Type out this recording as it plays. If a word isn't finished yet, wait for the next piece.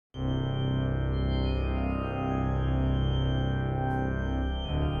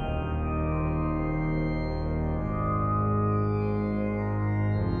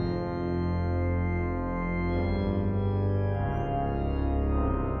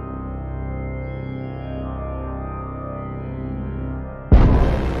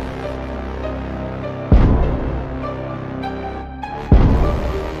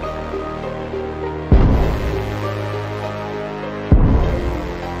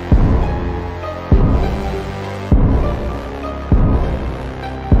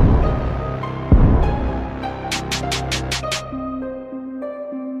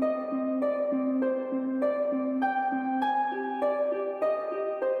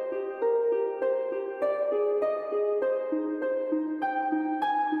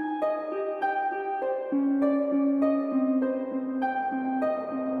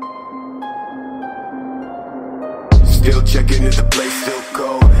still checking if the place still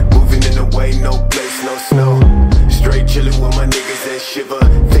cold. Moving in the way, no place, no snow. Straight chilling with my niggas that shiver.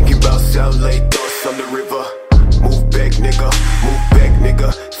 Thinking about South Lake, thoughts on the river. Move back, nigga, move back,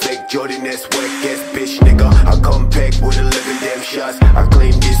 nigga. Fake Jordan, that's whack ass bitch, nigga. I come back with 11 damn shots. I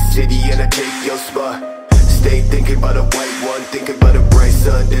claim this city and I take your spot. Stay thinking about a white one, thinking about a bright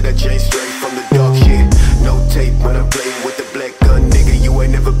sun that I changed straight from the dark shit. No tape when I'm playing with the black gun, nigga. You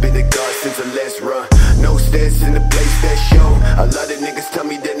ain't never been a god since the last run. No stats in the place that show. A lot of niggas tell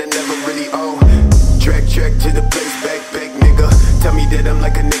me that I never really own. Track to the place, back, nigga. Tell me that I'm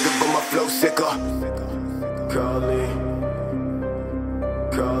like a nigga, but my flow sicker. Call me,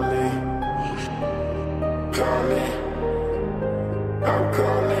 call me, call me. I'm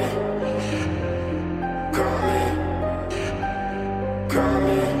calling, call me, call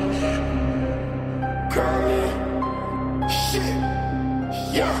me, call me. Shit,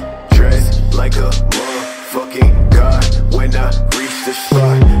 yeah. Dressed like a motherfucking god when I reach the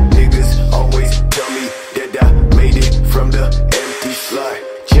spot. Niggas always tell me that I made it from the empty slot.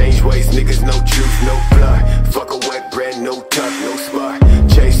 Change ways, niggas, no truth, no plot. Fuck a whack brand, no top, no spot.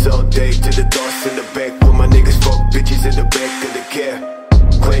 Chase all day to the thoughts in the back. With my niggas, fuck bitches in the back of the cab.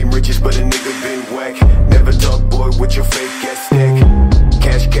 Claim riches, but a nigga been whack. Never talk, boy, with your fake ass stack.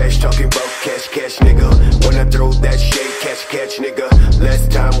 Cash, talking about cash, nigga. When I throw that shade, catch, nigga.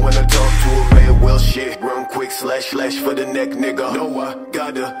 Last time when I talk to a man, well shit. Run quick, slash for the neck, nigga. No, I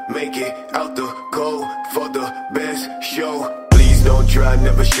gotta make it out the cold for the best show. Please don't try,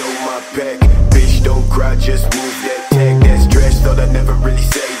 never show my back. Bitch, don't cry, just move that tag. That's trash, thought I'd never really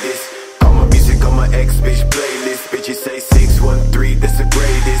say this. All my music on my ex-bitch playlist. Bitches say 613, that's the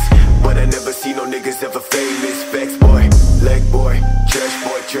greatest. But I never see no niggas ever famous. Facts, boy, leg boy,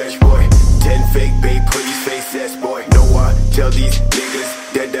 trash boy. 10 fake babe, pretty face ass boy. No, I tell these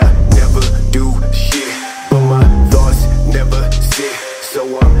niggas that I never do shit, but my thoughts never sit, so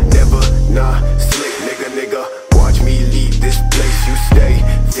I'm never not slick, nigga. Watch me leave this place you stay.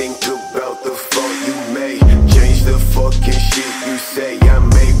 Think about the fault you made. Change the fucking shit you say. I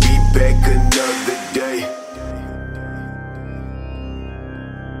may be back another day.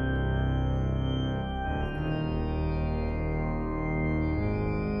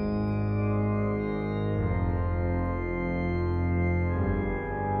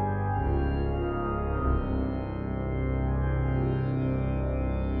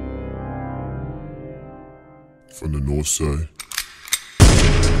 From the north side.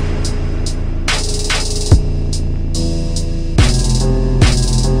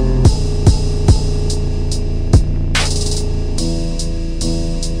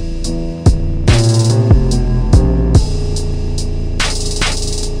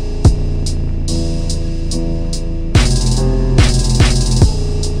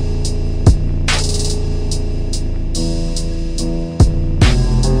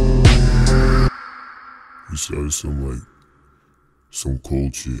 We started some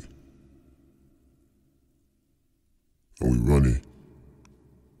cold shit. And we running.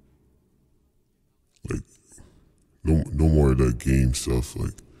 Like, no more of that game stuff.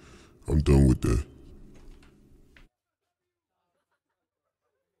 Like, I'm done with that.